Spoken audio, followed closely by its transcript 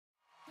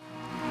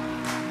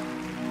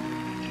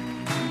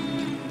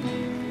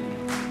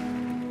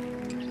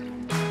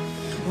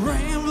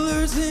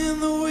Sometimes in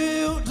the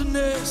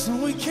wilderness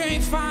and we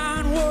can't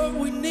find what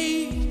we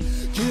need,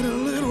 get a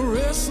little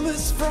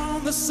restless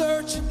from the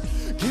searching,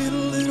 get a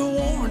little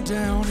worn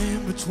down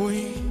in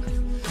between.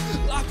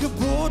 Like a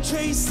bull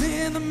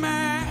chasing the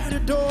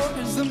matador,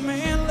 is the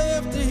man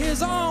left to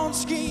his own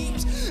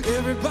schemes.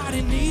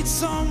 Everybody needs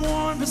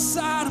someone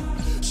beside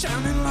him,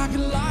 shining like a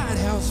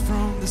lighthouse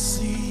from the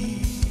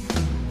sea.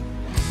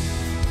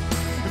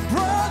 And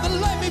brother,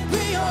 let me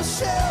be your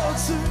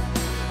shelter,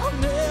 I'll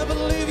never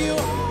leave you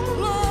all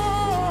alone.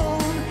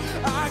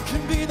 I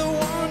can be the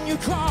one you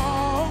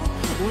call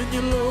when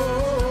you're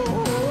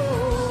low.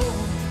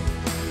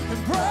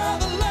 And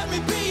brother, let me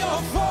be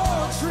your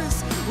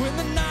fortress when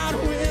the night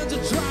winds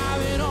are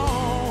driving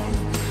on.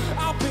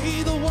 I'll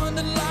be the one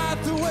to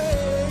light the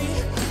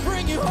way,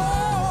 bring you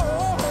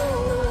home.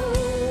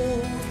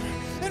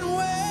 And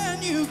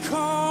when you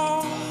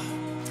call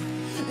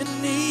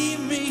and need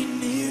me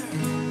near,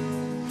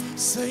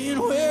 saying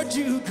where'd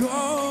you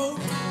go?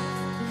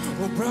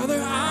 Well,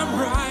 brother, I'm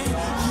right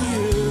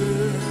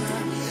here.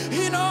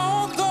 In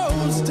all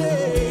those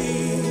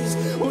days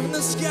when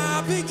the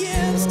sky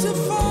begins to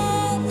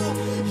fall,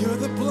 you're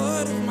the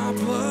blood of my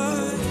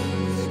blood,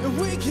 and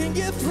we can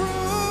get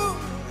through.